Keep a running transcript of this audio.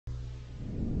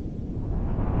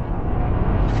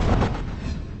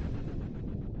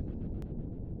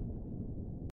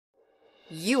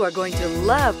You are going to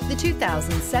love the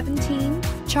 2017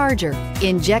 Charger.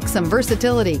 Inject some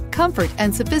versatility, comfort,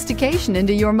 and sophistication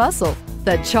into your muscle.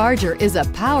 The Charger is a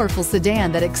powerful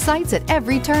sedan that excites at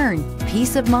every turn.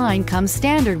 Peace of mind comes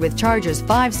standard with Charger's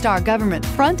 5-star government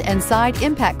front and side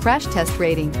impact crash test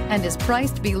rating and is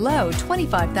priced below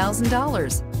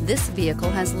 $25,000. This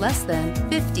vehicle has less than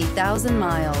 50,000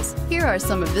 miles. Here are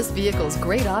some of this vehicle's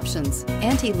great options: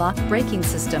 anti-lock braking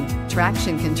system,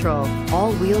 traction control,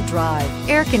 all-wheel drive,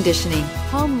 air conditioning,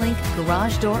 HomeLink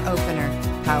garage door opener,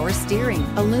 power steering,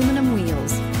 aluminum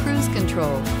wheels, cruise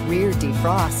control, rear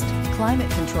defrost, climate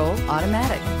control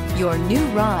automatic. Your new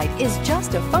ride is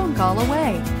just a phone call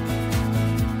away.